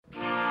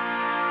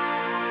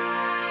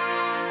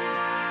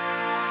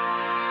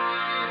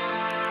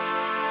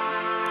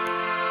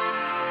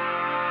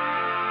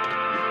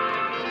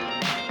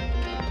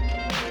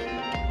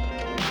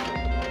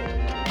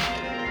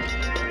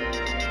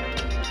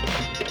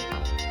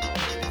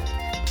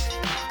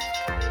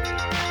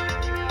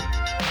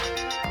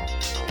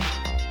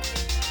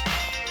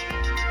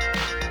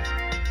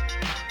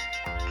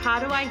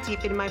do I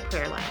deepen my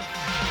prayer life?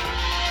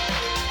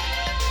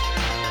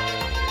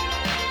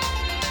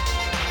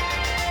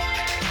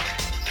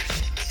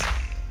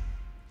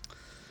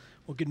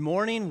 Well, good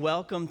morning.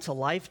 Welcome to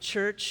Life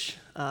Church.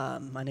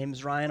 My name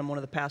is Ryan. I'm one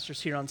of the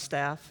pastors here on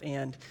staff.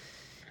 And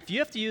if you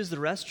have to use the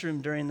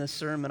restroom during this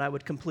sermon, I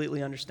would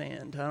completely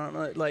understand. I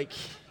don't know,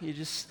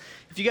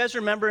 if you guys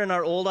remember in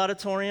our old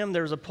auditorium,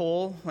 there was a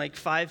pole like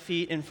 5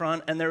 feet in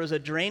front, and there was a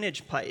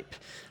drainage pipe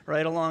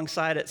right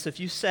alongside it. So if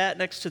you sat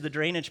next to the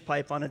drainage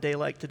pipe on a day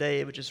like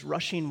today, it was just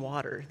rushing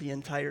water the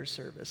entire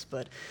service.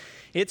 But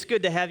it's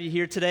good to have you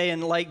here today.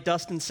 And like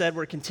Dustin said,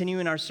 we're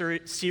continuing our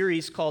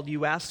series called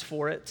You Asked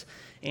For It.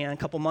 And a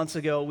couple months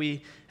ago,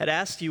 we had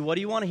asked you, what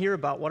do you want to hear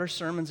about? What are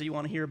sermons that you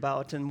want to hear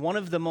about? And one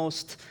of the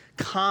most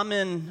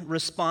common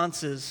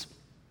responses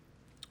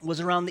was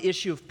around the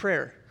issue of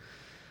prayer.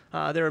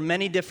 There are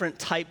many different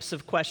types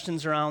of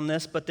questions around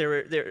this, but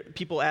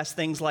people ask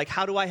things like,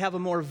 how do I have a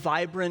more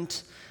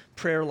vibrant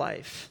prayer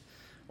life?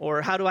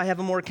 Or how do I have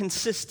a more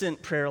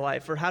consistent prayer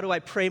life? Or how do I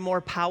pray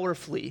more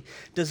powerfully?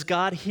 Does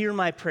God hear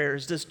my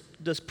prayers?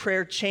 Does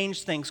prayer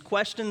change things?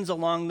 Questions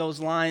along those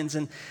lines.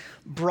 And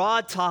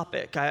broad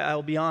topic,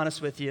 I'll be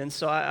honest with you. And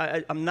so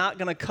I'm not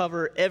going to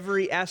cover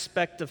every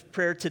aspect of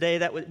prayer today.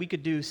 We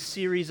could do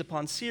series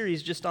upon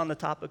series just on the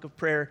topic of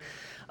prayer.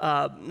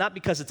 Not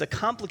because it's a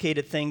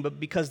complicated thing, but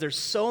because there's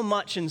so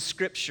much in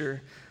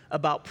Scripture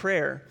about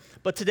prayer.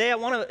 But today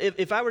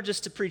if I were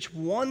just to preach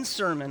one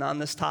sermon on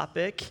this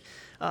topic,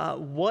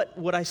 what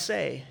would I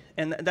say?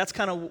 And that's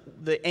kind of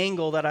the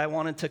angle that I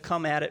wanted to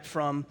come at it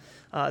from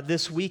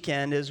this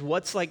weekend, is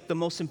what's like the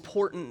most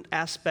important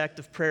aspect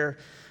of prayer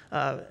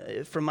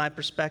from my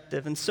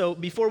perspective. And so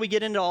before we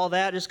get into all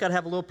that, I just got to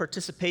have a little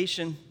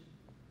participation.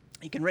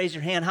 You can raise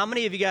your hand. How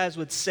many of you guys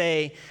would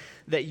say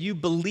that you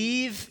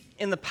believe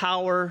in the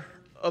power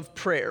of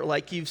prayer?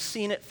 Like you've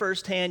seen it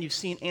firsthand, you've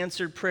seen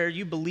answered prayer,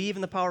 you believe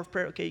in the power of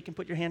prayer? Okay, you can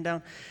put your hand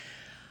down.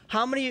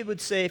 How many of you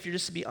would say, if you're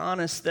just to be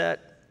honest,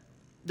 that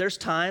there's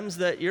times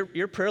that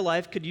your prayer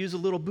life could use a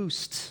little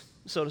boost,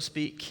 so to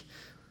speak?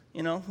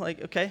 You know,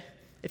 like, okay,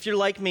 if you're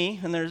like me,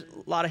 and there's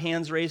a lot of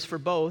hands raised for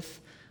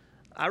both,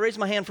 I raise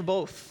my hand for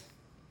both.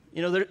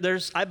 You know,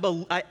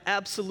 I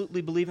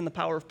absolutely believe in the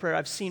power of prayer.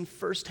 I've seen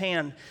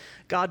firsthand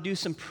God do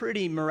some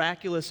pretty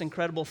miraculous,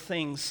 incredible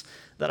things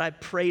that I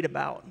prayed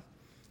about.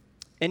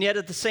 And yet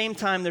at the same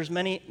time, there's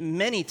many,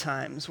 many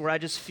times where I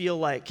just feel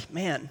like,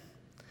 man,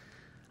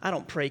 I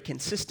don't pray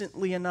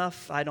consistently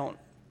enough. I don't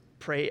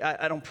pray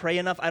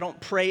enough. I don't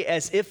pray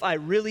as if I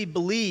really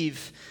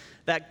believe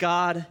that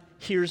God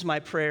hears my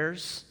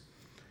prayers.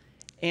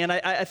 And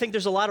I think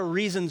there's a lot of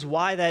reasons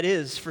why that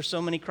is for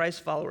so many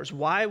Christ followers.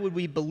 Why would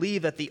we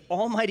believe that the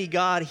Almighty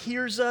God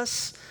hears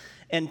us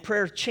and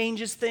prayer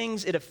changes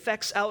things, it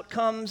affects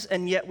outcomes,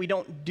 and yet we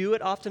don't do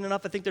it often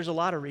enough? I think there's a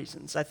lot of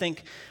reasons. I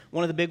think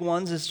one of the big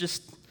ones is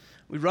just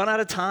we run out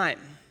of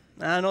time.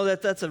 I know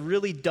that that's a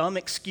really dumb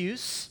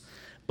excuse,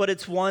 but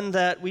it's one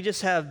that we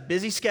just have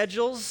busy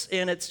schedules,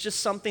 and it's just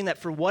something that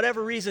for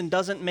whatever reason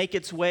doesn't make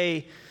its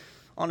way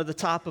onto the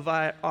top of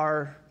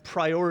our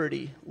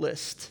priority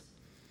list.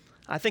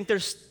 I think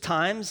there's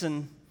times,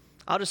 and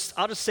I'll just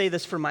say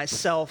this for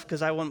myself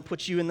because I won't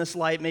put you in this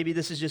light. Maybe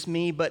this is just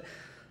me, but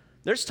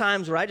there's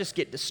times where I just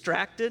get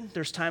distracted.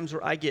 There's times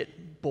where I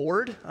get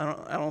bored. I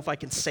don't know if I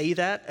can say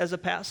that as a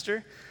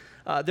pastor.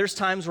 There's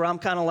times where I'm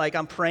kind of like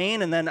I'm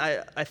praying, and then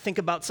I think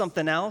about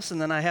something else, and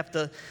then I have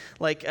to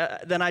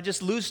then I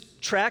just lose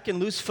track and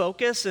lose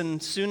focus,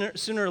 and sooner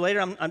or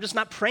later I'm just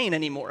not praying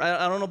anymore.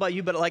 I don't know about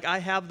you, but like I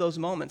have those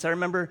moments. I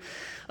remember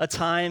a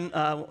time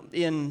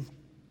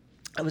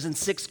I was in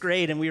 6th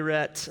grade, and we were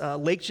at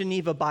Lake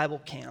Geneva Bible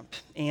Camp,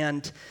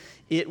 and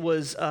it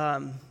was,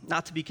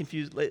 not to be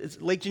confused, it's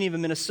Lake Geneva,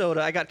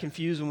 Minnesota. I got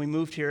confused when we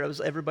moved here.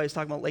 Everybody's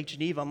talking about Lake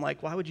Geneva. I'm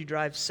like, why would you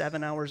drive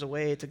 7 hours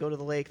away to go to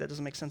the lake? That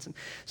doesn't make sense.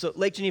 So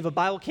Lake Geneva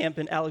Bible Camp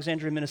in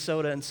Alexandria,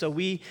 Minnesota, and so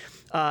we,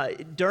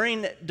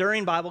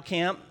 during Bible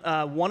Camp,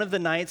 one of the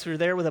nights we were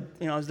there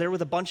I was there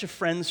with a bunch of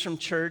friends from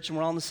church, and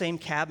we're all in the same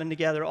cabin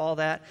together, all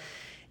that.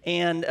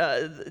 And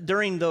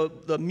during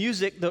during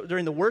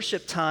the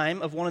worship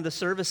time of one of the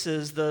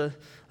services,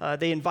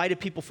 they invited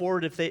people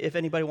forward if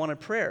anybody wanted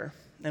prayer.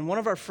 And one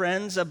of our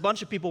friends, a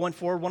bunch of people went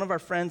forward. One of our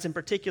friends in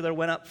particular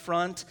went up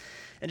front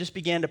and just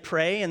began to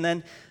pray. And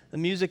then the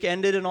music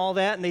ended and all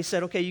that, and they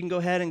said, okay, you can go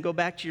ahead and go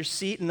back to your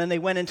seat. And then they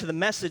went into the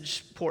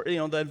message port. You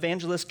know, the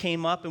evangelist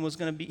came up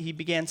and he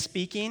began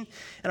speaking.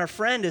 And our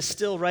friend is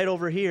still right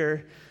over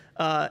here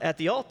at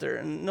the altar,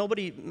 and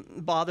nobody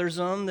bothers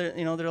them.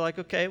 They're like,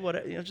 okay,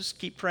 just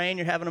keep praying.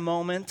 You're having a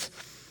moment.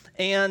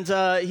 And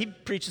he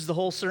preaches the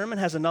whole sermon,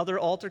 has another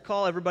altar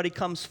call. Everybody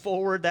comes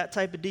forward, that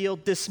type of deal.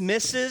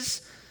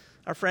 Dismisses.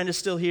 Our friend is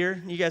still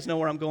here. You guys know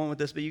where I'm going with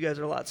this, but you guys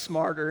are a lot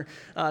smarter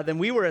than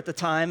we were at the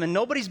time. And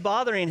nobody's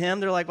bothering him.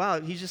 They're like, wow,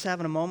 he's just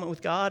having a moment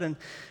with God. And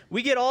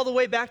we get all the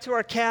way back to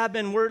our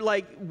cabin. We're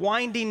like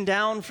winding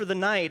down for the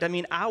night. I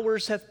mean,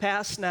 hours have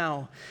passed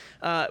now.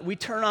 We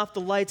turn off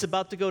the lights,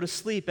 about to go to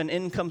sleep, and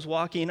in comes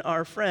walking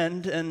our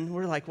friend. And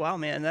we're like, wow,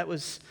 man,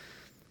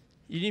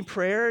 You need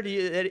prayer?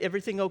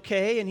 Everything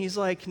okay? And he's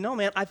like, no,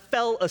 man, I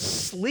fell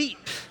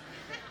asleep.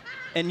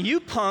 And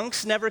you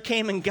punks never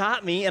came and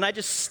got me, and I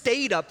just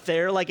stayed up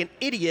there like an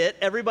idiot,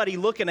 everybody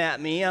looking at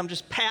me. I'm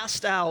just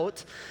passed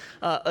out,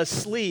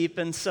 asleep.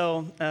 And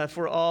so if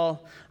we're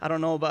all, I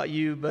don't know about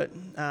you, but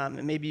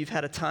maybe you've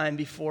had a time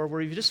before where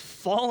you've just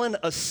fallen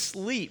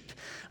asleep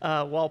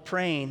while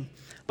praying.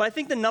 But I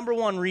think the number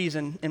one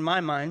reason, in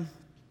my mind,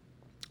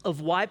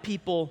 of why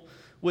people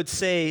would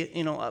say,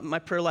 my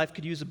prayer life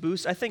could use a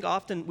boost, I think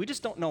often we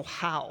just don't know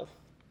how.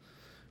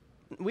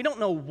 We don't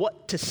know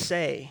what to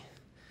say.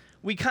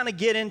 We kind of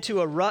get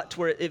into a rut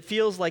where it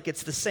feels like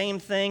it's the same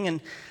thing,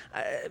 and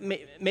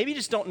maybe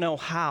just don't know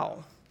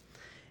how.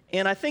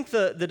 And I think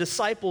the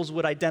disciples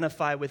would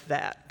identify with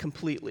that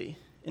completely.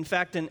 In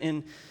fact,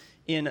 in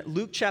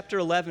Luke chapter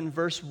 11,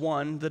 verse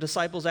 1, the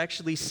disciples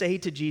actually say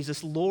to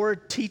Jesus,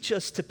 Lord, teach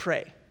us to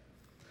pray.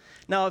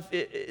 Now,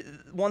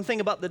 one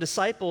thing about the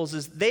disciples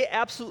is they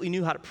absolutely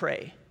knew how to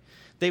pray.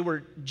 They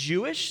were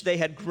Jewish. They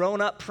had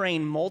grown up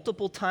praying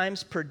multiple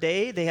times per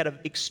day. They had an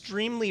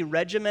extremely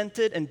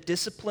regimented and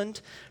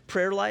disciplined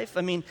prayer life.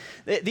 I mean,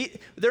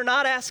 they're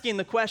not asking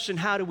the question,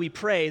 how do we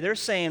pray? They're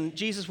saying,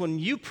 Jesus, when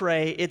you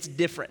pray, it's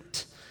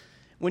different.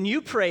 When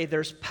you pray,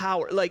 there's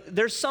power. Like,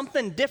 there's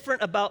something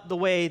different about the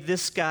way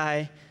this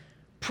guy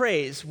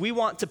prays. We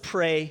want to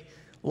pray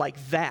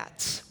like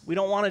that. We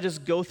don't want to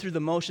just go through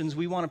the motions.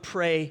 We want to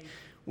pray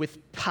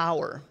with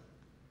power.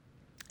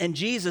 And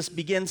Jesus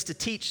begins to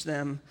teach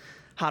them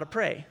how to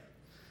pray.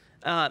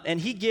 And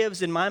he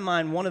gives, in my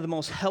mind, one of the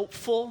most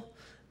helpful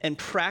and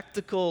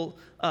practical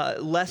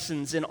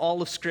lessons in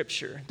all of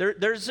Scripture.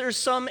 There's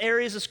some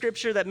areas of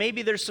Scripture that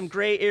maybe there's some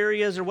gray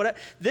areas or whatever.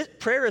 This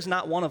prayer is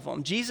not one of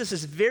them. Jesus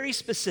is very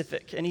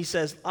specific, and he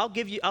says, I'll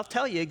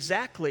tell you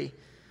exactly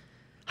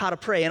how to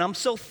pray. And I'm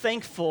so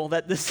thankful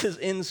that this is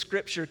in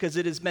Scripture because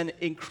it has been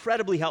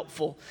incredibly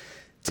helpful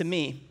to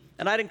me.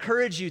 And I'd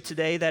encourage you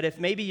today that if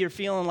maybe you're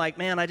feeling like,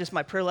 man,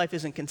 my prayer life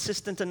isn't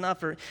consistent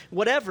enough, or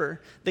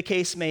whatever the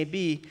case may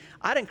be,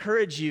 I'd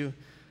encourage you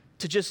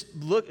to just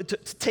to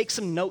take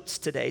some notes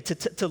today,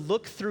 to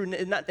look through.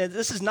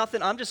 This is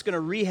nothing, I'm just going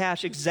to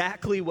rehash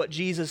exactly what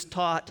Jesus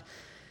taught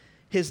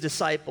his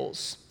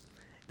disciples.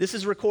 This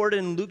is recorded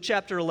in Luke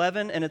chapter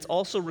 11, and it's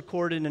also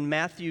recorded in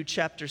Matthew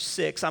chapter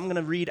 6. I'm going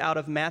to read out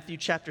of Matthew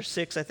chapter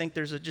 6. I think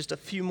there's just a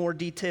few more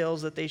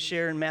details that they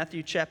share in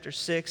Matthew chapter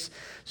 6.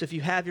 So if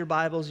you have your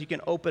Bibles, you can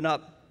open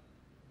up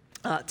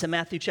to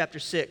Matthew chapter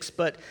 6.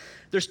 But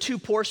there's two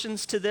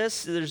portions to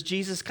this. There's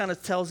Jesus kind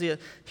of tells you,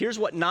 here's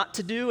what not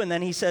to do, and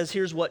then he says,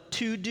 here's what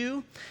to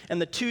do.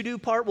 And the to-do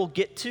part we'll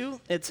get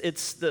to.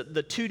 It's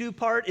the to-do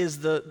part is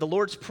the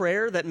Lord's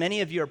Prayer that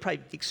many of you are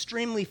probably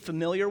extremely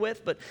familiar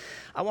with, but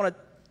I want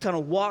to kind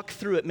of walk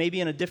through it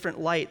maybe in a different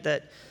light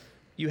that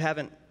you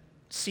haven't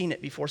seen it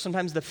before.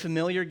 Sometimes the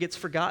familiar gets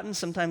forgotten.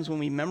 Sometimes when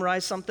we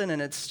memorize something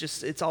and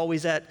it's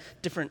always at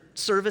different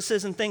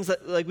services and things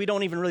that like we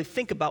don't even really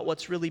think about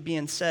what's really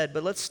being said.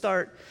 But let's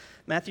start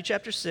Matthew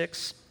chapter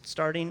 6,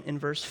 starting in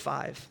verse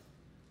 5.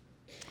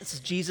 This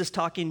is Jesus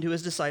talking to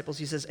his disciples.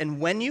 He says, and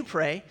when you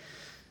pray,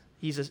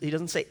 he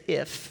doesn't say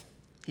if,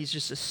 he's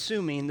just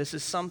assuming this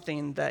is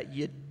something that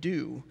you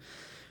do.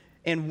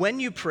 And when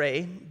you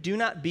pray, do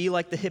not be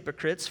like the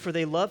hypocrites, for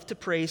they love to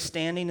pray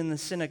standing in the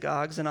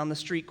synagogues and on the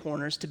street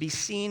corners to be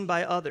seen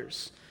by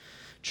others.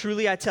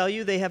 Truly, I tell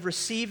you, they have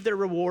received their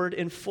reward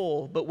in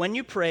full. But when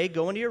you pray,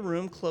 go into your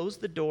room, close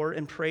the door,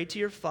 and pray to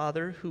your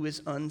Father who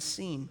is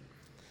unseen.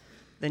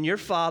 Then your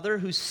Father,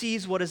 who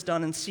sees what is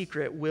done in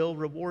secret, will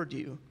reward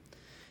you.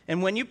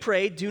 And when you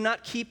pray, do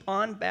not keep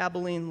on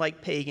babbling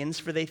like pagans,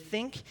 for they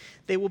think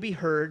they will be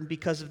heard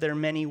because of their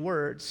many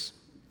words.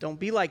 Don't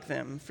be like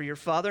them, for your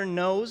Father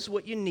knows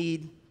what you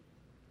need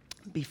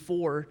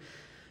before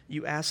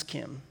you ask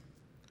him.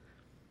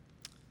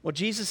 What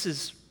Jesus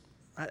is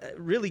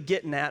really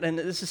getting at, and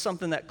this is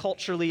something that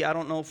culturally, I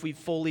don't know if we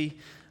fully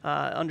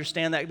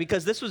understand that,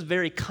 because this was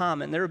very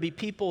common. There would be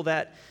people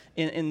that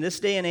in this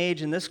day and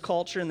age, in this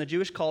culture, in the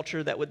Jewish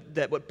culture, that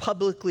would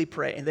publicly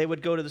pray. They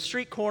would go to the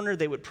street corner,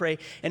 they would pray,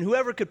 and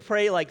whoever could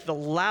pray like the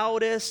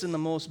loudest and the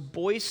most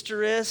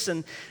boisterous,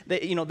 and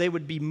they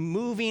would be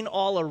moving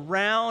all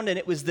around, and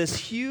it was this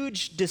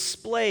huge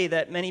display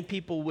that many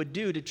people would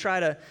do to try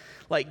to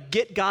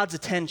get God's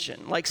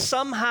attention. Like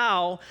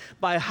somehow,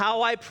 by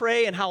how I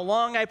pray and how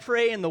long I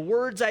pray and the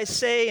words I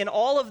say, and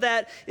all of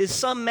that is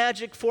some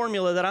magic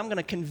formula that I'm going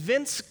to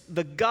convince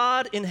the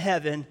God in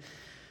heaven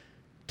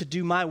to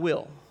do my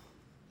will.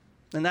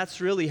 And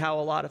that's really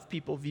how a lot of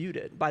people viewed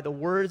it, by the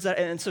words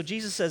and so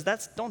Jesus says,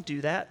 don't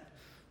do that.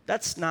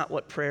 That's not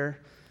what prayer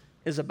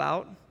is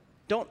about.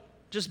 Don't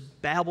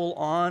just babble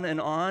on and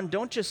on.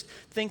 Don't just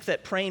think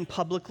that praying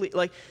publicly,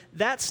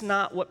 that's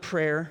not what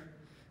prayer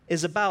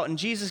is about. And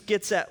Jesus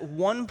gets at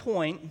one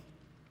point,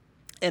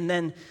 and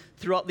then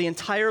throughout the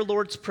entire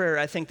Lord's Prayer,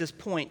 I think this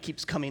point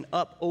keeps coming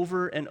up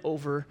over and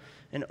over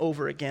and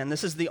over again.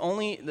 This is the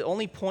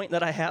only point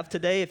that I have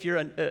today. If you're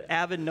an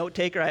avid note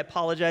taker, I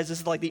apologize.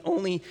 This is like the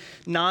only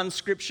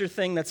non-scripture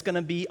thing that's going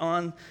to be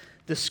on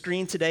the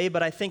screen today,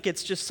 but I think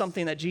it's just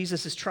something that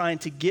Jesus is trying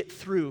to get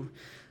through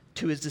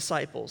to his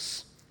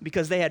disciples.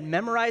 Because they had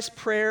memorized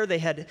prayer, they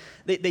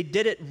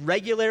did it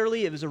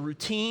regularly, it was a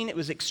routine, it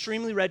was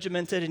extremely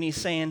regimented, and he's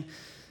saying,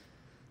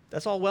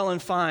 that's all well and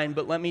fine,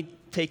 but let me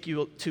take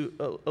you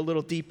to a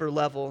little deeper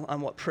level on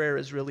what prayer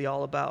is really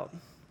all about.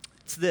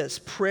 It's this: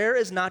 prayer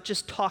is not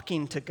just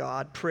talking to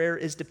God, prayer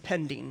is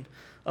depending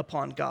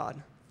upon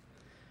God.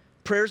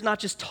 Prayer is not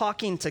just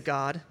talking to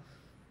God,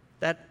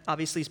 that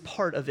obviously is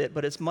part of it,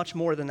 but it's much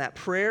more than that.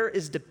 Prayer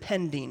is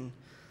depending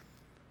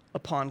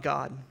upon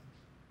God.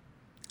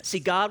 See,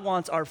 God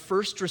wants our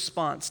first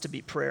response to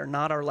be prayer,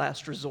 not our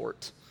last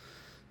resort.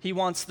 He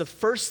wants the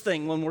first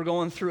thing when we're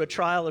going through a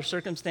trial or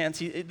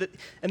circumstance,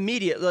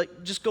 immediate,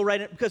 like just go right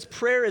in, because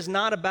prayer is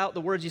not about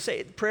the words you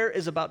say. Prayer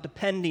is about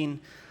depending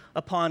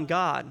upon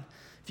God.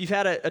 If you've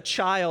had a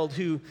child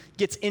who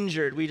gets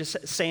injured,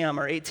 Sam,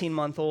 our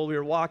 18-month-old, we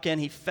were walking,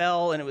 he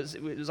fell, and it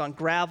was on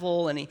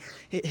gravel, and he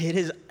hit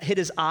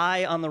his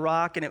eye on the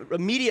rock, and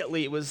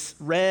immediately it was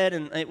red,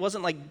 and it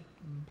wasn't like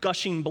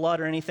gushing blood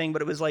or anything,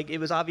 but it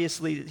was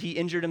obviously he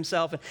injured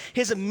himself. And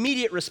his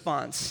immediate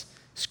response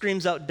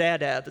screams out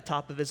 "Dada" at the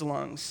top of his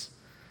lungs.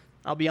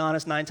 I'll be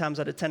honest, 9 times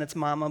out of 10 it's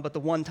Mama, but the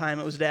one time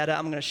it was Dada,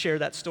 I'm going to share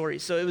that story.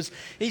 So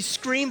he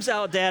screams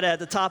out "Dada" at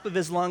the top of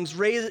his lungs,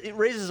 raises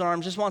his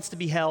arms, just wants to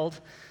be held.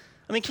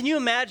 I mean, can you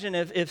imagine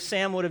if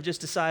Sam would have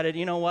just decided,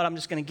 you know what, I'm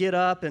just going to get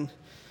up and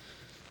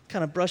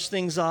kind of brush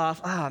things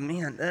off.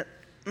 Man,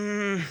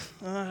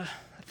 I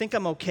think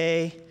I'm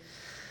okay.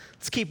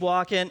 Let's keep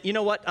walking. You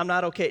know what? I'm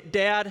not okay.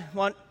 Dad,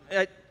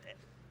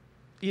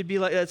 you'd be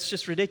like, that's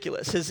just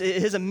ridiculous.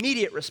 His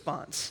immediate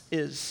response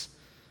is,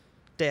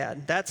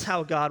 Dad. That's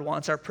how God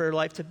wants our prayer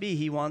life to be.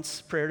 He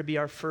wants prayer to be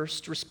our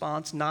first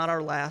response, not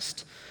our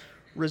last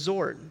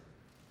resort.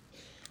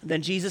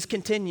 Then Jesus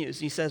continues.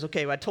 He says,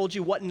 okay, I told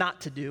you what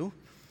not to do.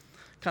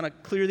 Kind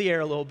of clear the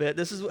air a little bit.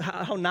 This is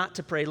how not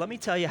to pray. Let me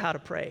tell you how to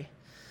pray.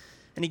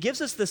 And he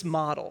gives us this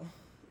model.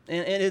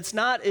 And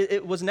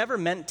it was never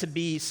meant to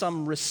be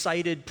some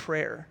recited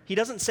prayer. He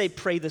doesn't say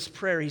pray this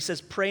prayer. He says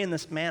pray in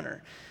this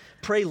manner.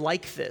 Pray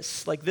like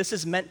this. Like this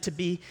is meant to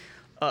be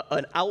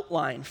an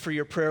outline for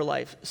your prayer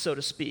life, so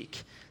to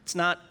speak. It's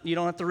not, you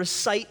don't have to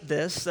recite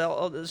this.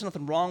 There's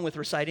nothing wrong with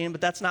reciting it,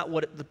 but that's not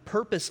what the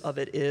purpose of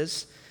it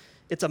is.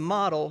 It's a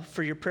model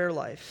for your prayer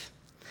life.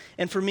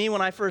 And for me,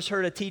 when I first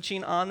heard a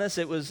teaching on this,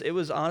 it was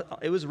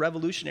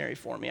revolutionary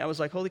for me. I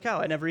was like, holy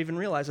cow, I never even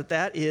realized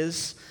that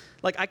is,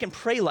 like I can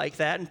pray like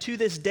that. And to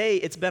this day,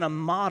 it's been a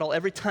model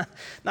every time,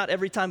 not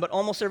every time, but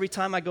almost every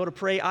time I go to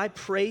pray, I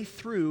pray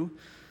through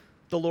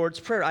the Lord's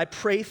Prayer. I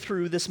pray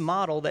through this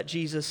model that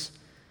Jesus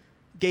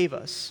gave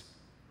us.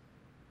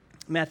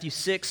 Matthew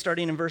 6,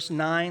 starting in verse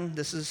 9,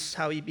 this is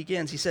how he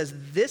begins. He says,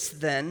 "This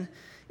then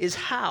is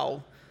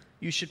how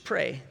you should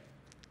pray.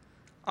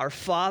 Our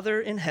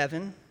Father in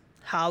heaven,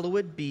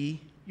 hallowed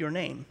be your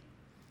name."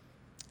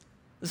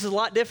 This is a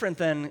lot different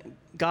than,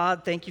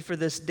 God, thank you for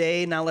this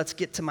day. Now let's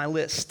get to my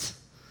list.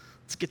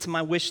 Let's get to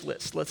my wish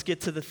list. Let's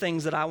get to the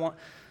things that I want.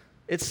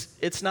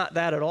 It's not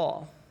that at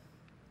all.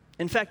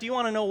 In fact, do you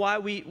want to know why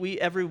we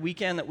every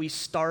weekend that we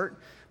start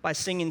by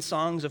singing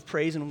songs of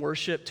praise and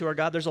worship to our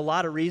God? There's a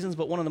lot of reasons,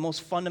 but one of the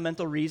most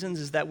fundamental reasons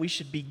is that we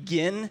should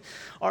begin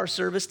our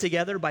service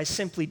together by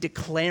simply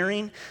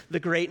declaring the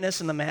greatness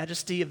and the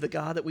majesty of the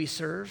God that we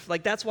serve.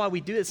 Like that's why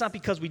we do it. It's not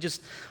because we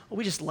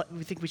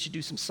think we should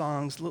do some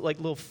songs like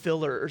little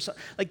filler or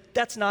something. Like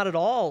that's not at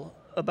all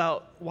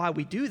about why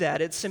we do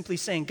that. It's simply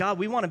saying, God,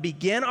 we want to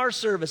begin our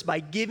service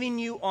by giving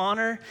you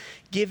honor,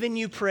 giving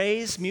you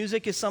praise.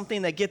 Music is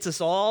something that gets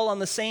us all on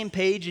the same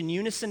page in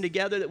unison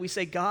together, that we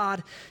say,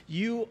 God,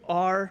 you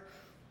are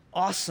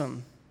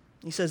awesome.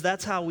 He says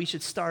that's how we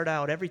should start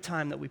out every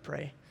time that we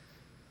pray.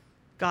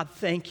 God,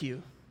 thank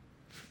you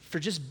for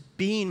just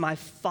being my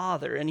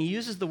Father. And he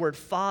uses the word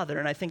Father,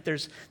 and I think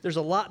there's a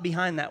lot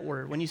behind that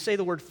word. When you say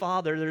the word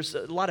Father, there's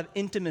a lot of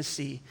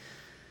intimacy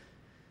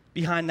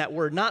behind that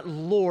word. Not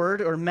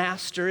Lord or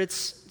Master,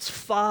 it's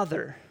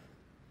Father.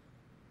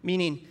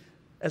 Meaning,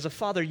 as a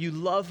father, you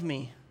love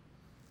me.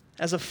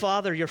 As a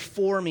father, you're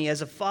for me.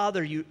 As a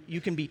father,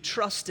 you can be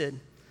trusted.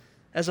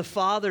 As a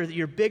father,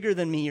 you're bigger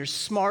than me. You're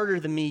smarter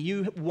than me.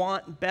 You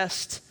want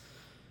best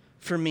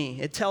for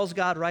me. It tells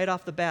God right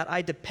off the bat,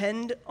 I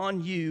depend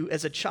on you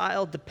as a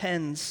child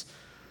depends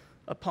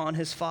upon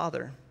his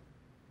father.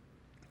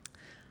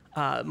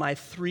 My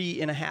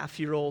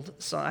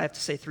 3.5-year-old son, I have to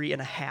say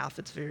 3.5.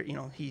 It's very,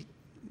 he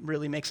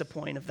really makes a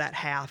point of that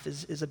half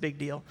is a big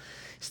deal.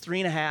 He's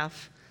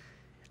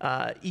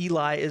 3.5.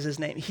 Eli is his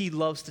name. He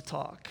loves to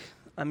talk.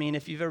 I mean,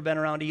 if you've ever been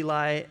around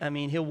Eli,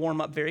 he'll warm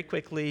up very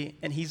quickly,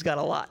 and he's got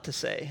a lot to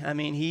say.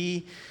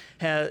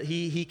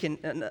 He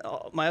can,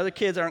 my other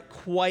kids aren't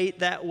quite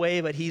that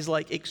way, but he's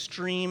like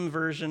extreme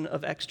version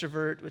of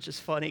extrovert, which is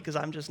funny because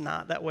I'm just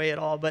not that way at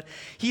all. But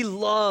he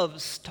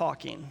loves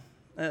talking.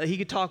 He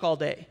could talk all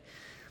day.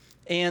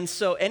 And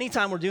so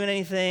anytime we're doing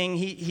anything,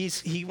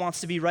 he wants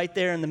to be right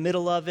there in the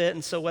middle of it.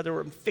 And so whether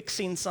we're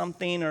fixing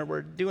something or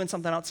we're doing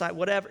something outside,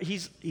 whatever,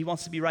 he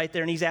wants to be right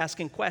there, and he's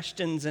asking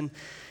questions, and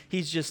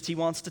he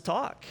wants to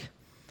talk.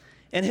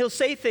 And he'll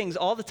say things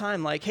all the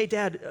time like, hey,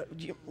 Dad,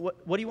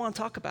 what do you want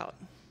to talk about?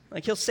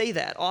 Like, he'll say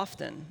that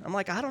often. I'm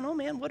like, I don't know,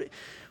 man.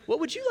 What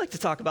would you like to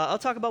talk about? I'll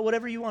talk about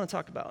whatever you want to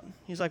talk about.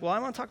 He's like, well, I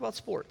want to talk about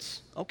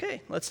sports.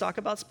 Okay, let's talk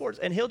about sports.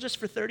 And he'll just,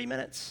 for 30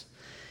 minutes,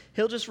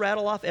 he'll just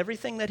rattle off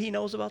everything that he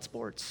knows about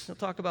sports. He'll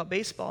talk about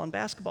baseball and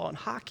basketball and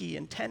hockey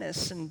and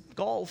tennis and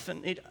golf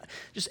and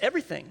just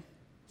everything.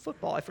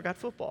 Football, I forgot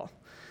football.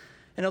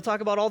 And he'll talk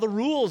about all the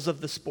rules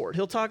of the sport.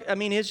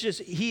 It's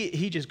just,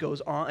 he just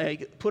goes on,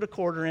 put a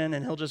quarter in,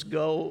 and he'll just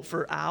go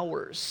for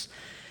hours.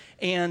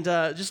 And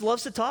just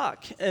loves to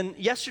talk. And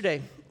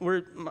yesterday,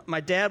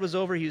 my dad was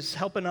over. He was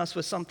helping us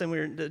with something. We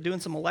were doing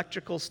some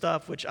electrical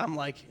stuff, which I'm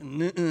like,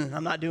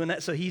 I'm not doing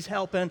that. So he's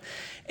helping.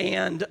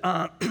 And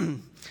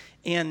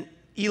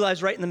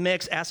Eli's right in the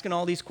mix, asking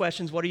all these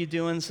questions. What are you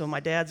doing? So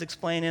my dad's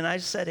explaining. And I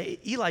just said, hey,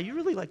 Eli, you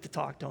really like to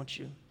talk, don't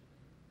you?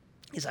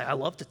 He's like, I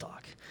love to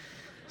talk.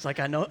 It's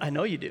like, I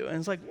know you do. And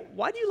it's like,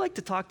 why do you like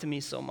to talk to me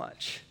so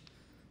much?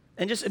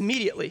 And just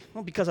immediately,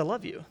 well, because I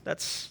love you.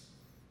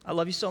 I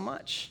love you so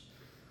much.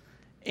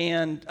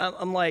 And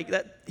I'm like,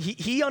 that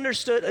he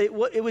understood.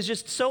 It was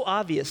just so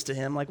obvious to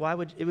him. Like,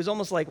 it was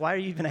almost like, why are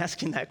you even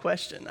asking that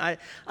question?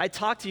 I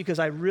talk to you because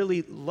I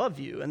really love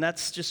you, and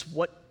that's just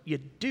what you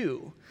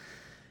do.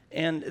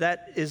 And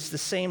that is the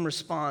same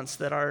response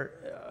that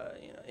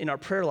in our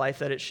prayer life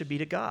that it should be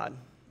to God.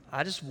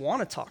 I just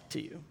want to talk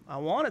to you. I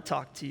want to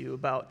talk to you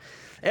about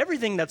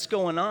everything that's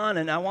going on,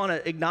 and I want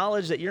to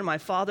acknowledge that you're my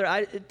Father.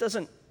 I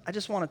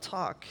just want to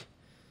talk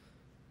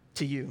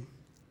to you.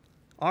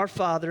 Our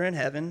Father in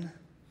heaven,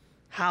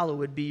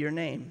 hallowed be your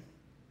name.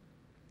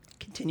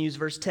 Continues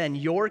verse 10,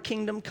 your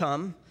kingdom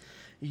come,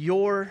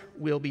 your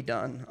will be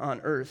done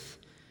on earth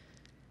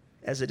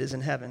as it is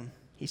in heaven.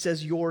 He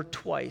says your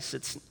twice.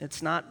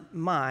 It's not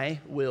my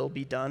will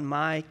be done,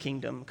 my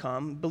kingdom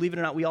come. Believe it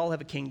or not, we all have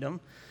a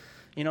kingdom.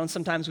 And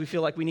sometimes we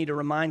feel like we need to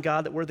remind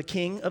God that we're the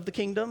king of the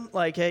kingdom.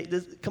 Like, hey,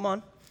 come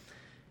on.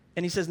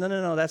 And he says,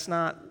 no, that's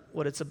not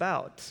what it's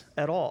about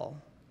at all.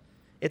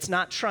 It's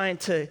not trying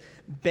to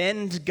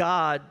bend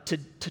God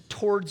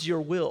towards your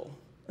will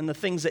and the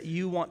things that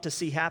you want to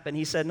see happen.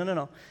 He said,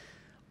 no.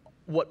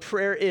 What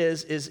prayer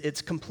is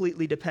it's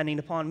completely depending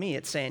upon me.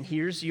 It's saying,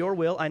 here's your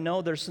will. I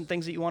know there's some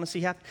things that you want to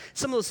see happen.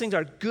 Some of those things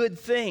are good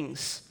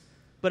things.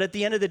 But at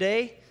the end of the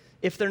day,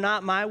 if they're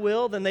not my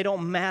will, then they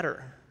don't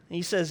matter. And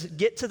he says,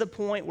 get to the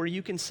point where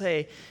you can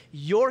say,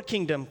 your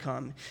kingdom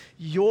come,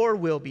 your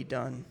will be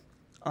done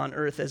on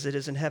earth as it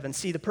is in heaven.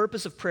 See, the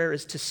purpose of prayer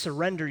is to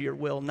surrender your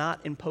will, not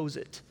impose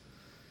it.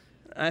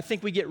 I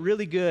think we get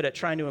really good at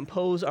trying to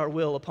impose our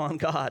will upon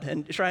God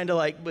and trying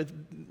to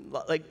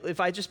if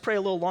I just pray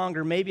a little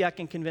longer, maybe I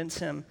can convince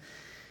him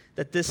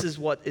that this is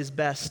what is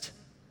best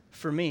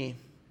for me.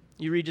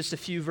 You read just a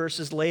few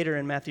verses later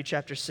in Matthew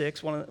chapter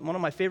 6, one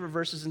of my favorite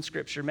verses in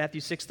Scripture,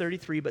 Matthew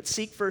 6:33, but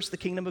seek first the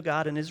kingdom of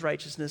God and his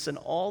righteousness, and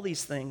all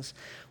these things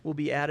will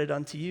be added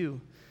unto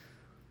you.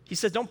 He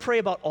says, don't pray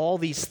about all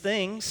these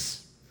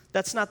things.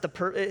 That's not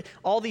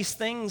all these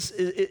things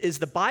is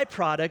the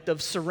byproduct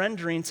of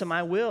surrendering to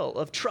my will,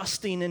 of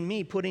trusting in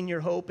me, putting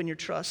your hope and your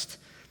trust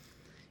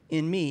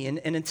in me. And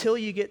until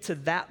you get to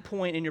that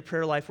point in your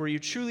prayer life where you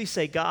truly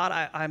say, God,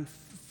 I'm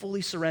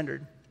fully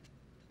surrendered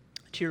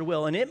to your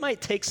will. And it might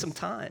take some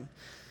time.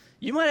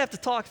 You might have to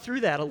talk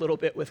through that a little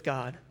bit with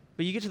God.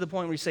 But you get to the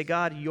point where you say,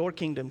 God, your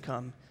kingdom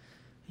come,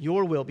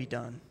 your will be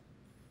done.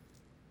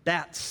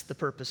 That's the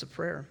purpose of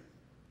prayer.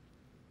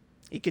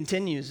 He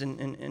continues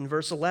in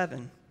verse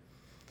 11.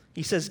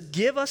 He says,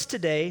 give us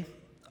today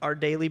our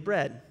daily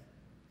bread.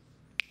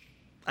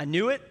 I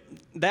knew it.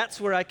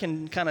 That's where I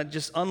can kind of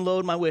just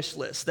unload my wish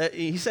list. That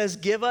he says,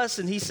 give us,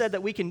 and he said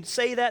that we can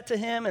say that to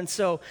him. And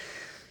so,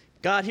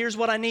 God, here's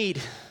what I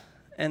need.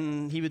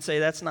 And he would say,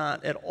 that's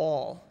not at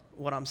all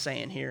what I'm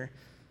saying here.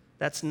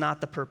 That's not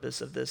the purpose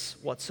of this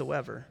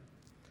whatsoever.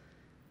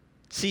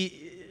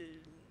 See,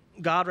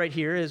 God right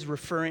here is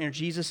referring, or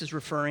Jesus is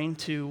referring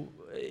to,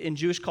 in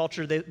Jewish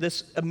culture,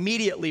 this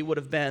immediately would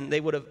have been, they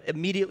would have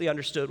immediately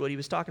understood what he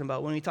was talking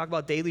about. When we talk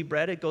about daily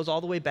bread, it goes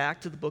all the way back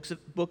to the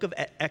book of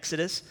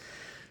Exodus,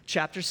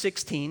 chapter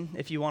 16,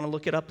 if you want to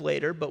look it up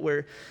later, but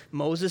where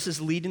Moses is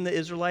leading the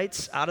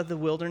Israelites out of the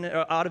wilderness,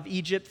 or out of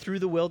Egypt through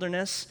the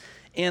wilderness,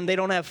 and they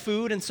don't have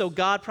food, and so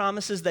God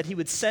promises that he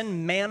would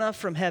send manna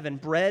from heaven,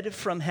 bread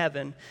from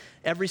heaven,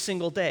 every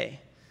single day.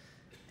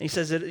 And he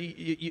says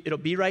it'll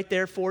be right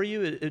there for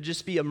you. It'll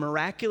just be a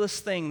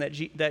miraculous thing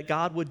that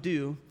God would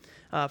do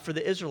for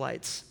the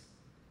Israelites.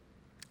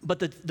 But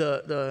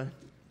the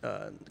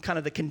kind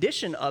of the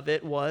condition of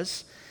it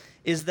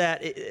is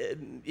that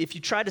if you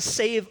try to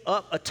save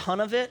up a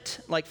ton of it,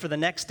 like for the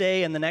next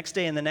day and the next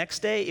day and the next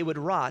day, it would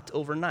rot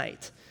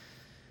overnight.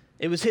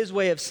 It was his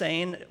way of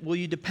saying, will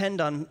you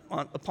depend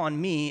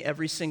upon me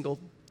every single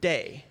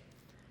day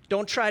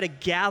Don't try to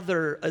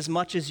gather as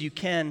much as you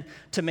can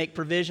to make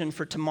provision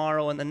for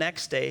tomorrow and the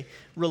next day.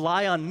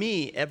 Rely on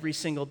me every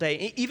single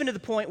day. Even to the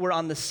point where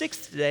on the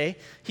sixth day,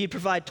 he'd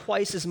provide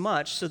twice as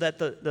much so that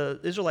the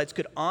Israelites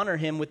could honor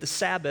him with the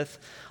Sabbath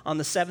on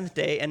the seventh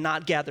day and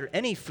not gather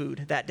any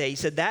food that day. He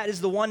said that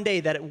is the one day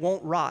that it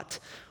won't rot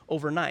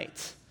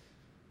overnight.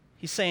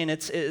 He's saying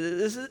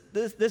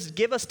this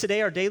give us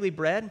today our daily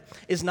bread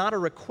is not a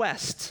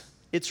request.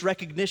 It's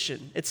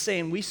recognition. It's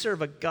saying we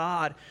serve a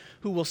God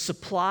who will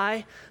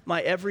supply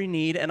my every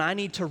need, and I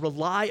need to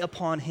rely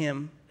upon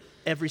him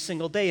every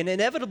single day. And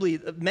inevitably,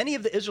 many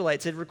of the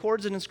Israelites, it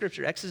records it in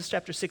Scripture, Exodus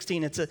chapter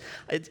 16, it's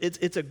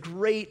a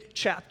great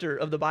chapter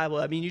of the Bible.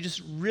 I mean, you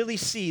just really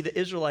see the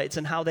Israelites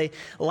and how they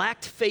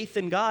lacked faith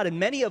in God, and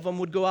many of them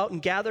would go out and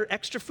gather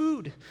extra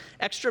food,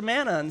 extra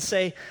manna, and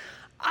say,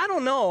 I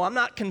don't know, I'm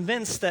not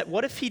convinced that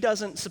what if he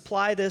doesn't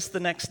supply this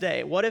the next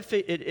day? What if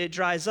it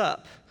dries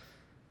up?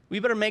 We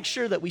better make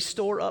sure that we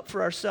store up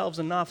for ourselves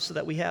enough so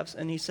that we have.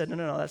 And he said,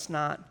 no, that's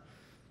not.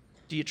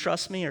 Do you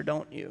trust me or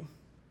don't you?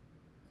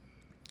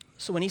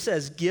 So when he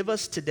says, give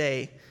us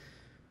today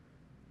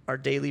our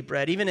daily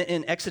bread, even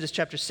in Exodus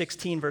chapter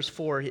 16, verse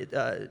 4,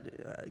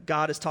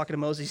 God is talking to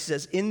Moses. He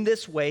says, in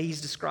this way, he's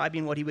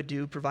describing what he would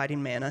do,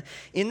 providing manna.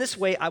 In this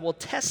way, I will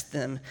test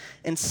them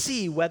and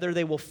see whether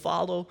they will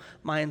follow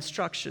my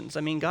instructions.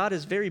 I mean, God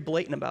is very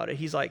blatant about it.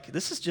 He's like,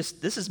 this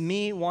is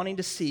me wanting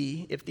to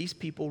see if these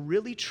people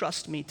really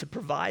trust me to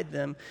provide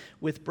them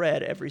with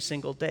bread every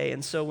single day.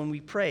 And so when we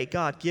pray,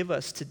 God, give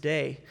us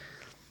today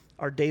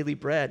our daily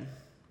bread,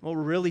 what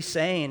we're really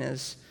saying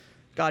is,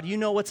 God, you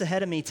know what's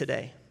ahead of me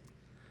today.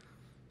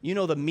 You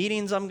know the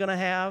meetings I'm going to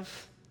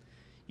have.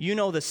 You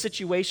know the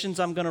situations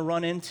I'm going to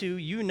run into.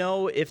 You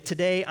know if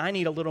today I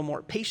need a little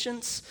more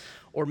patience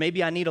or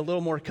maybe I need a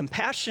little more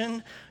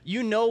compassion.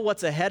 You know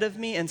what's ahead of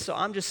me. And so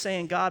I'm just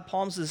saying, God,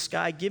 palms to the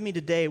sky, give me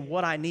today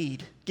what I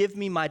need. Give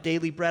me my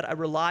daily bread. I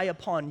rely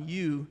upon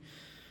you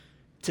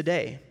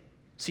today.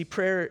 See,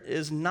 prayer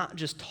is not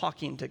just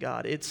talking to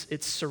God.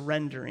 It's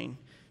surrendering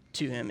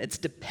to him. It's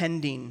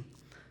depending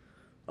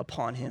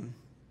upon him.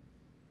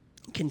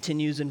 It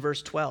continues in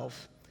verse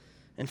 12.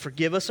 And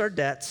forgive us our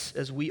debts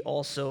as we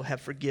also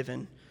have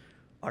forgiven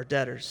our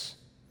debtors.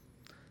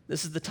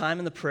 This is the time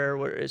in the prayer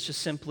where it's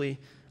just simply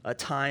a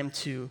time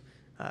to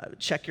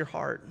check your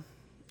heart.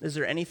 Is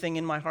there anything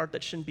in my heart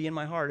that shouldn't be in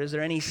my heart? Is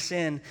there any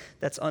sin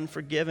that's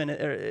unforgiven,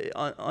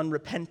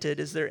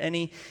 unrepented? Is there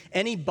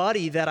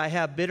anybody that I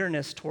have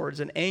bitterness towards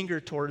and anger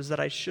towards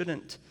that I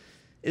shouldn't?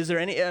 Is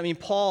there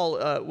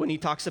Paul, when he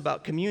talks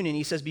about communion,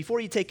 he says, before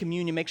you take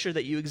communion, make sure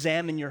that you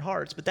examine your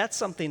hearts. But that's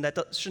something that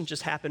shouldn't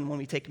just happen when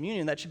we take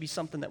communion. That should be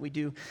something that we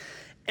do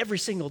every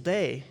single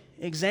day.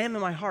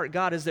 Examine my heart.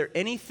 God, is there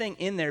anything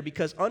in there?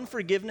 Because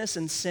unforgiveness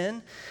and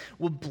sin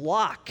will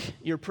block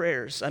your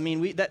prayers. I mean,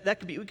 we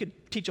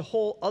could teach a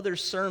whole other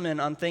sermon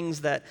on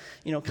things that,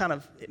 kind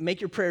of make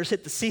your prayers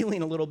hit the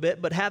ceiling a little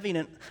bit, but having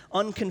an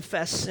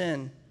unconfessed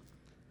sin,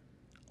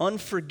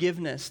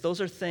 unforgiveness, those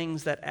are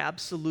things that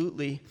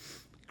absolutely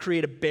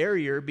create a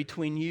barrier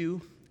between you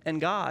and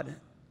God.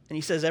 And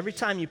he says every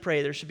time you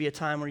pray, there should be a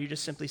time where you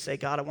just simply say,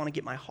 God, I want to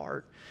get my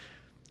heart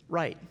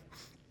right.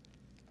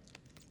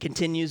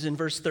 Continues in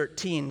verse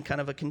 13,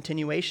 kind of a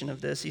continuation of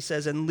this. He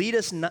says, and lead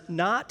us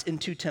not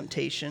into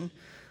temptation,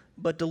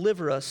 but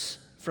deliver us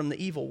from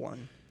the evil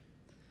one.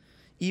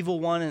 Evil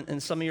one, in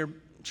some of your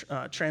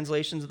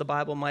translations of the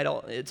Bible,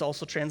 it's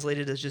also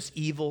translated as just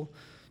evil.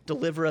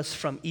 Deliver us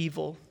from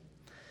evil.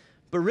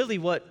 But really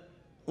what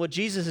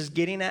Jesus is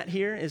getting at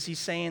here is he's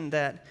saying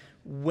that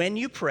when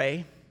you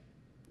pray,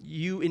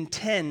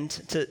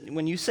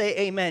 when you say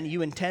amen,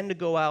 you intend to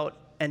go out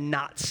and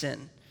not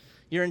sin.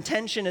 Your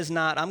intention is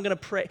not, I'm going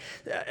to pray.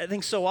 I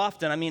think so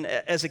often,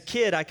 as a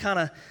kid,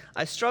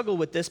 I struggle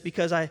with this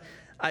because I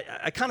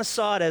kind of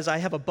saw it as I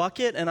have a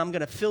bucket and I'm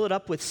going to fill it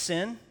up with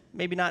sin.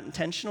 Maybe not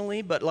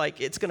intentionally, but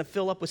it's going to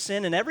fill up with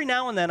sin. And every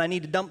now and then I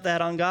need to dump that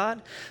on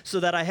God so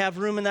that I have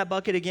room in that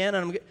bucket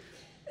again.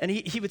 And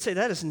he would say,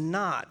 that is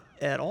not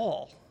at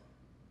all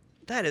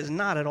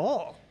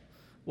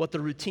what the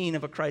routine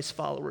of a Christ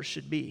follower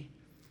should be.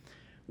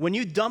 When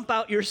you dump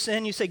out your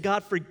sin, you say,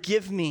 God,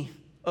 forgive me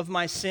of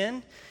my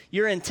sin.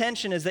 Your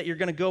intention is that you're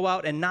going to go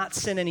out and not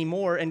sin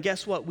anymore. And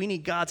guess what? We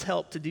need God's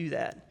help to do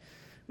that.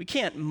 We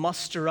can't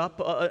muster up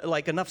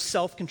enough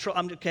self-control.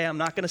 I'm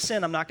not going to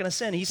sin. I'm not going to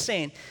sin. He's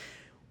saying,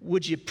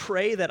 would you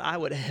pray that I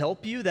would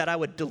help you, that I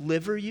would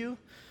deliver you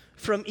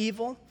from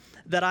evil,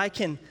 that I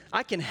can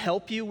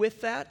help you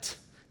with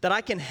that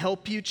I can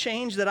help you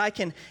change, that I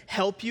can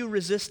help you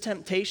resist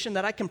temptation,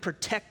 that I can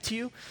protect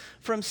you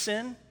from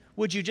sin?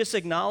 Would you just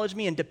acknowledge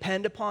me and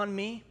depend upon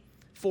me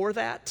for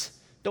that?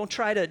 Don't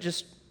try to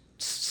just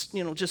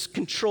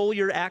control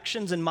your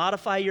actions and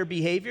modify your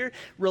behavior.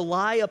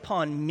 Rely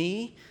upon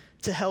me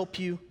to help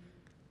you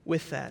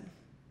with that.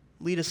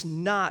 Lead us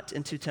not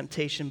into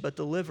temptation, but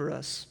deliver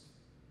us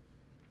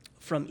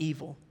from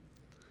evil.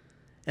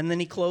 And then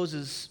he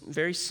closes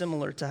very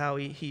similar to how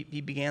he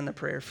began the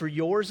prayer. For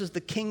yours is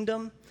the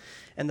kingdom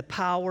and the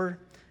power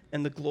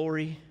and the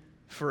glory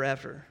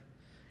forever.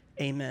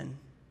 Amen.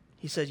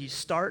 He said you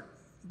start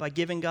by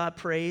giving God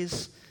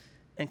praise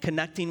and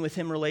connecting with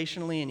him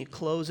relationally, and you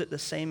close it the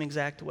same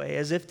exact way,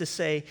 as if to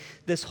say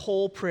this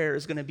whole prayer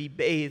is going to be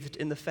bathed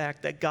in the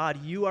fact that,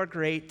 God, you are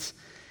great,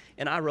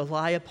 and I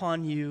rely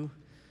upon you,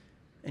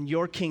 and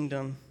your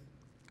kingdom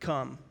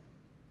come.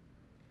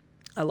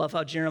 I love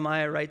how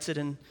Jeremiah writes it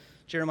in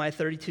Jeremiah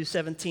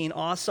 32:17.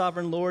 Awe,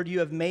 sovereign Lord, you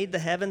have made the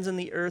heavens and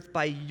the earth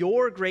by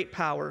your great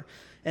power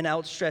and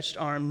outstretched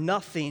arm.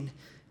 Nothing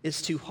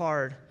is too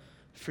hard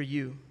for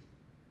you.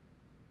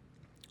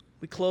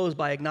 We close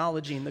by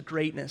acknowledging the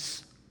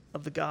greatness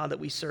of the God that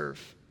we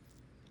serve.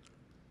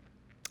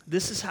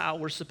 This is how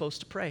we're supposed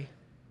to pray.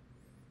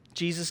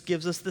 Jesus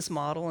gives us this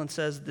model and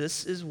says,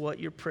 this is what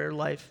your prayer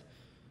life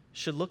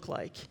should look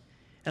like.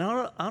 And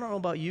I don't know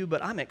about you,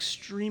 but I'm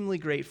extremely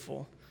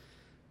grateful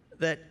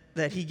that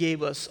he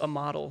gave us a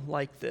model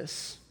like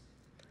this.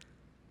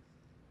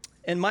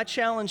 And my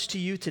challenge to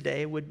you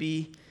today would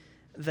be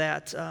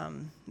that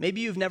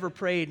maybe you've never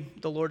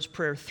prayed the Lord's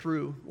Prayer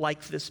through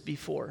like this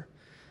before.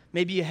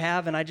 Maybe you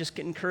have, and I just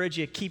encourage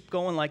you to keep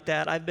going like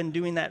that. I've been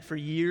doing that for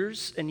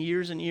years and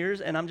years and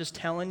years, and I'm just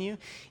telling you,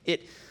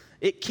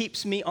 it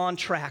keeps me on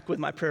track with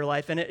my prayer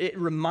life, and it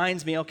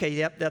reminds me, okay,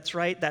 yep, that's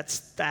right,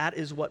 that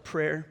is what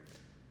prayer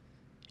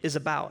is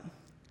about.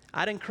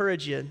 I'd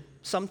encourage you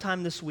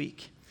sometime this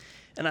week,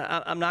 and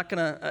I'm not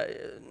gonna,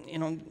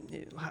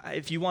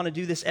 if you want to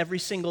do this every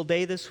single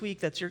day this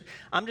week,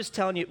 I'm just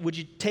telling you, would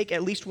you take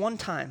at least one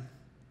time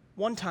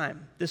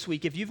this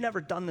week, if you've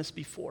never done this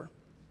before,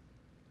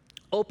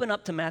 open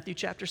up to Matthew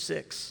chapter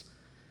 6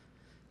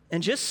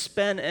 and just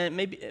spend,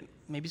 maybe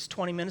it's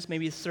 20 minutes,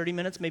 maybe it's 30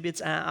 minutes, maybe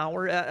it's an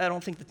hour. I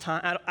don't think the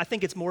time, I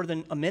think it's more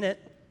than a minute.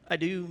 I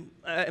don't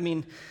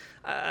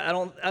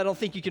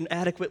think you can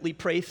adequately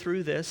pray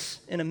through this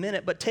in a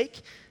minute, but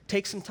take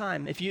some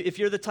time. If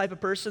you're the type of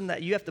person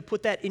that you have to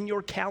put that in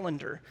your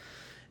calendar,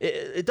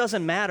 it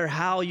doesn't matter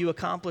how you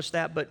accomplish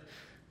that, but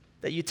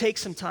that you take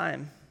some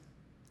time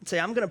and say,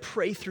 I'm going to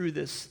pray through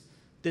this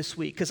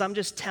week, because I'm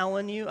just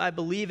telling you, I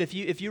believe if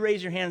you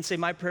raise your hand and say,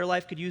 my prayer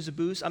life could use a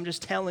boost, I'm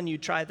just telling you,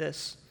 try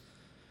this.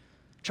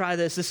 Try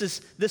this.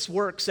 This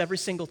works every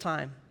single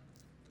time.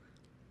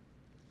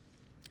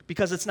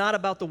 Because it's not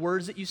about the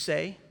words that you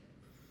say,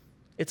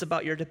 it's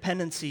about your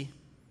dependency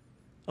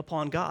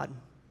upon God.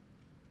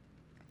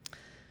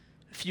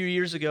 A few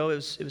years ago,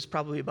 it was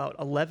probably about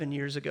 11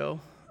 years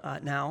ago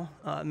now,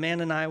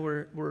 Amanda and I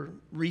were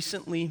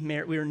recently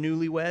married. We were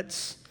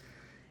newlyweds,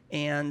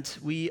 and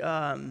we,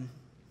 I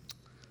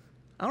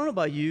don't know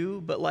about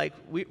you, but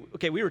we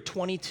were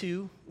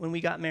 22 when we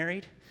got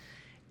married,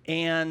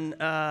 and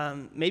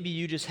maybe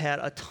you just had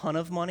a ton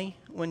of money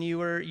when you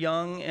were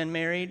young and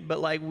married, but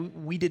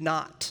we did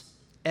not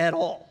at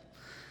all.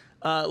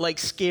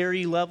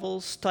 Scary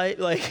levels type,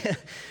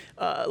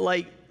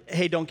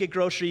 hey, don't get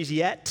groceries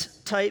yet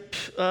type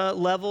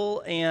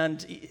level,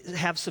 and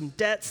have some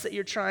debts that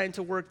you're trying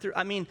to work through.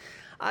 I mean,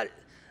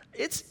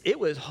 it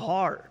was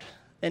hard.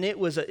 And it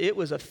was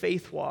a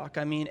faith walk,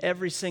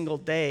 every single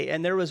day.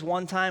 And there was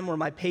one time where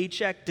my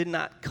paycheck did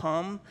not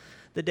come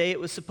the day it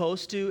was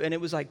supposed to, and it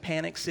was like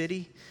Panic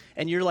City.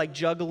 And you're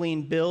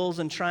juggling bills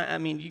and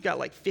you got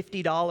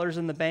 $50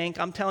 in the bank.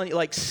 I'm telling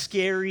you,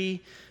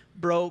 scary,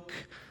 broke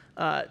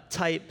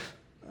type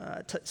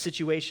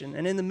situation.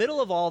 And in the middle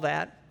of all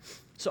that,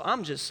 so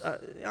I'm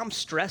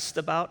stressed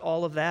about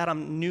all of that.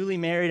 I'm newly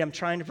married. I'm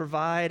trying to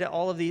provide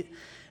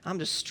I'm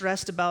just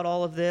stressed about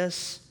all of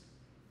this.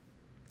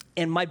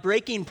 And my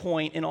breaking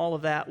point in all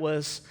of that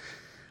was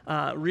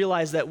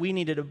realize that we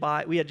needed to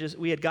buy. We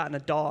had gotten a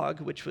dog,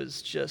 which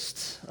was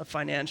just a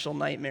financial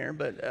nightmare.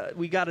 But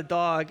we got a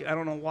dog. I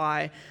don't know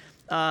why,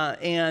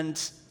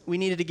 and we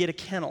needed to get a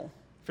kennel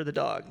for the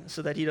dog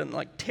so that he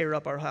doesn't tear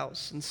up our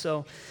house. And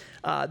so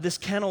this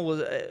kennel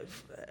was.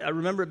 I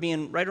remember it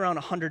being right around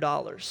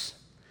 $100.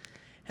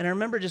 And I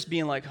remember just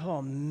being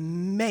oh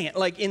man,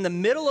 in the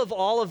middle of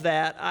all of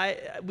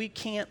that, we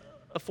can't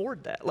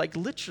afford that.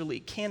 Literally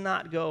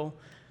cannot go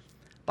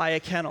buy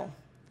a kennel.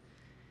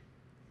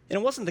 And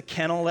it wasn't the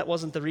kennel, that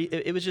wasn't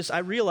it was just, I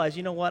realized,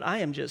 you know what, I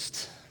am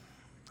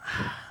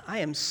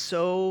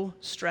so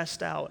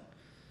stressed out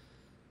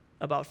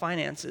about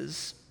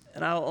finances.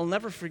 And I'll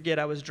never forget,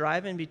 I was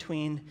driving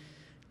between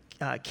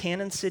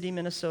Cannon City,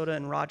 Minnesota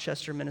and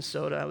Rochester,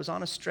 Minnesota. I was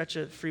on a stretch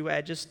of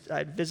freeway.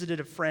 I'd visited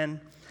a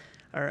friend,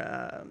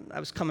 I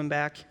was coming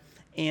back,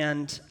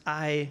 and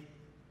I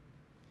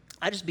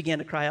just began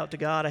to cry out to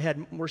God. I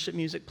had worship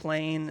music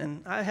playing,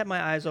 and I had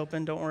my eyes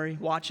open, don't worry.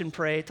 Watch and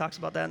pray, it talks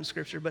about that in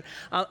Scripture. But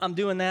I'm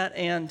doing that,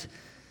 and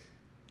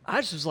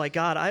I just was like,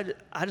 God,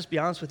 I just be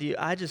honest with you,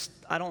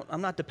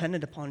 I'm not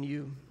dependent upon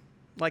you.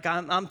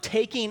 I'm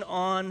taking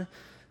on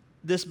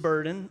this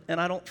burden, and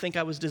I don't think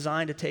I was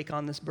designed to take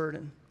on this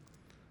burden.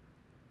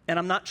 And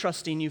I'm not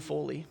trusting you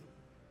fully.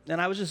 And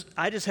I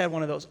just had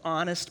one of those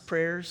honest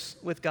prayers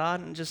with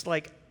God, and just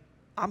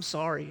I'm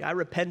sorry. I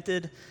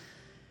repented.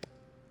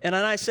 And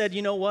then I said,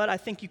 you know what? I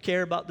think you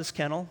care about this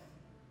kennel.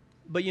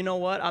 But you know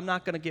what? I'm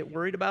not going to get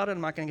worried about it.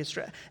 I'm not going to get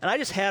stressed. And I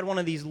just had one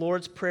of these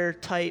Lord's Prayer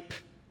type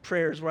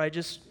prayers where I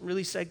just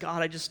really said,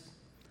 God,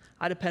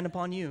 I depend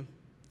upon you.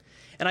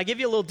 And I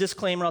give you a little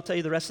disclaimer. I'll tell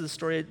you the rest of the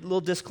story. A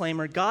little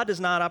disclaimer. God does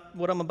not,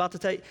 what I'm about to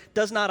tell you,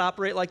 does not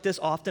operate like this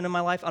often in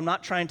my life. I'm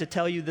not trying to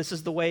tell you this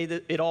is the way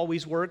that it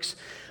always works.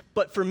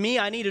 But for me,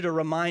 I needed a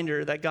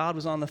reminder that God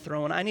was on the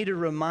throne. I needed a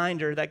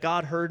reminder that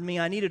God heard me.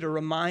 I needed a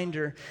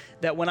reminder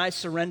that when I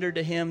surrendered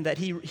to him, that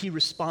he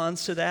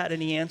responds to that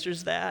and he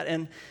answers that.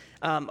 And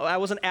I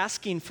wasn't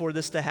asking for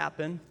this to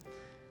happen.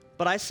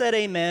 But I said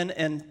amen,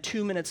 and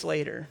 2 minutes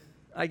later,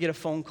 I get a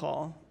phone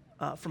call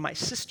from my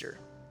sister.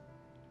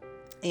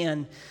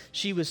 And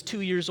she was 2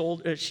 years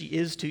old. She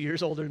is 2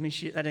 years older than me.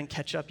 I didn't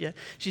catch up yet.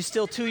 She's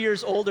still 2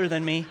 years older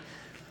than me.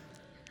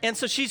 And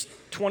so she's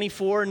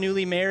 24,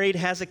 newly married,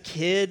 has a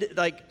kid,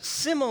 like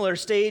similar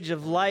stage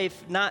of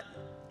life, not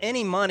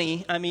any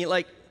money. I mean,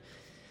 like,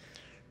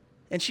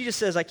 and she just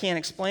says, I can't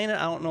explain it.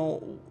 I don't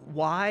know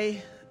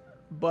why,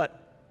 but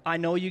I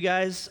know you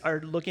guys are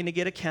looking to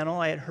get a kennel.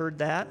 I had heard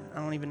that. I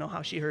don't even know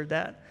how she heard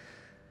that.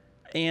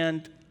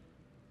 And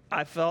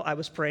I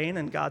was praying,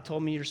 and God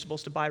told me you're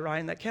supposed to buy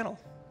Ryan that kennel.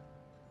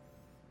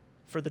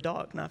 For the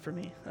dog, not for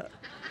me.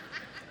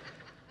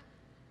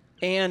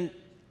 And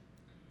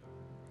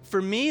for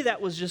me,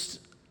 that was just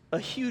a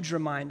huge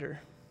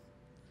reminder.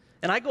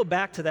 And I go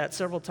back to that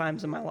several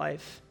times in my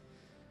life.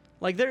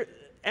 Like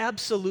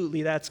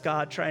absolutely that's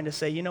God trying to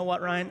say, you know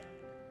what, Ryan?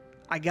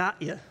 I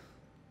got you.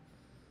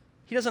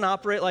 He doesn't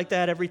operate like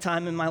that every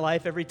time in my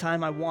life, every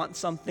time I want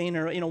something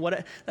or,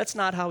 what. That's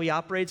not how he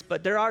operates.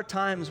 But there are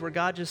times where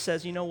God just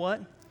says, you know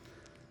what?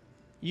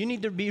 You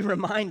need to be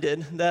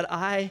reminded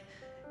that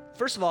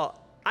first of all,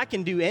 I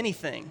can do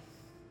anything.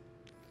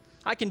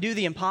 I can do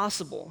the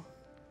impossible.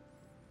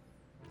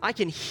 I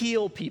can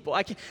heal people.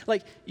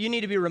 You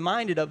need to be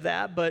reminded of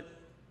that, but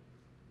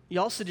you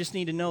also just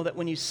need to know that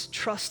when you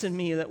trust in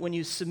me, that when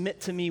you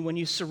submit to me, when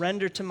you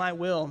surrender to my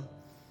will,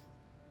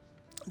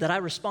 that I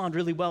respond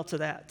really well to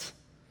that.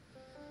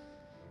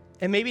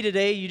 And maybe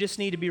today you just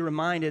need to be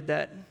reminded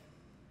that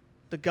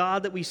the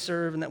God that we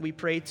serve and that we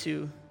pray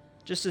to,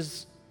 just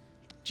as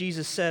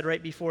Jesus said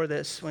right before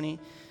this, when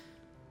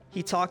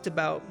he talked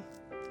about,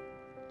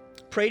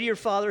 pray to your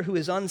Father who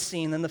is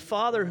unseen, and the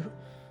Father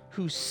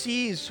who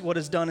sees what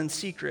is done in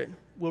secret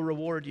will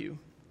reward you.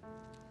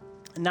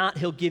 Not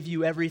he'll give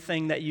you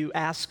everything that you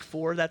ask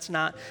for.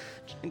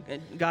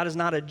 God is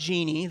not a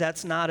genie.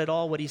 That's not at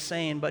all what he's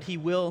saying, but he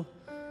will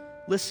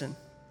listen.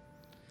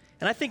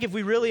 And I think if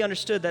we really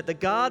understood that the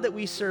God that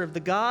we serve, the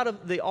God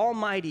of the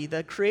Almighty,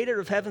 the creator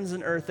of heavens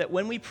and earth, that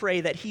when we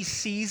pray that he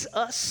sees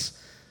us,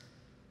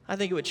 I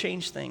think it would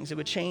change things. It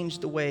would change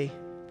the way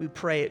we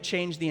pray. It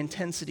changed the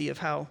intensity of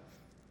how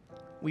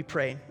we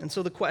pray. And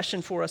so the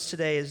question for us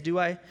today is, do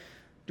I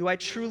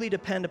truly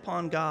depend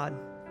upon God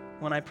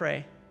when I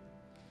pray?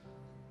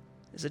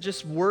 Is it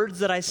just words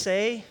that I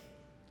say?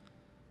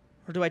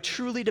 Or do I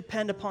truly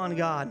depend upon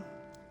God?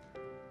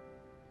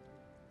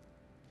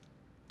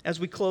 As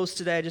we close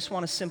today, I just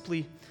want to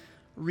simply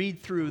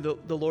read through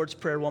the Lord's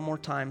Prayer one more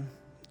time,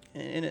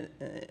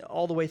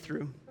 all the way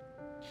through.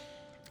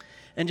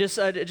 And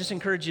I just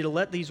encourage you to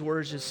let these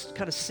words just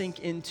kind of sink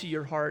into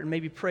your heart and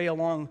maybe pray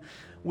along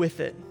with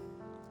it.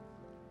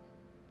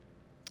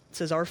 It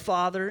says, Our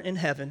Father in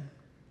heaven,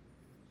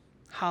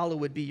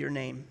 hallowed be your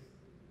name.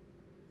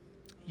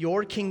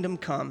 Your kingdom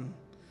come,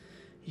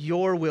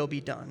 your will be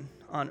done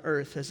on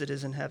earth as it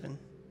is in heaven.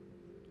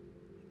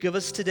 Give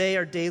us today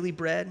our daily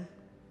bread,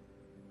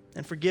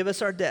 and forgive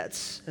us our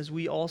debts as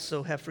we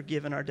also have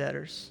forgiven our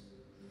debtors.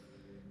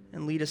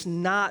 And lead us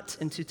not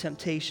into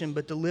temptation,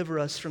 but deliver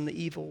us from the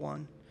evil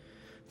one.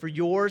 For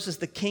yours is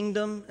the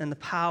kingdom and the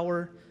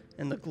power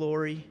and the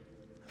glory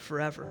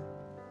forever.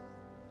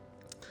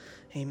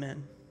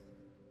 Amen.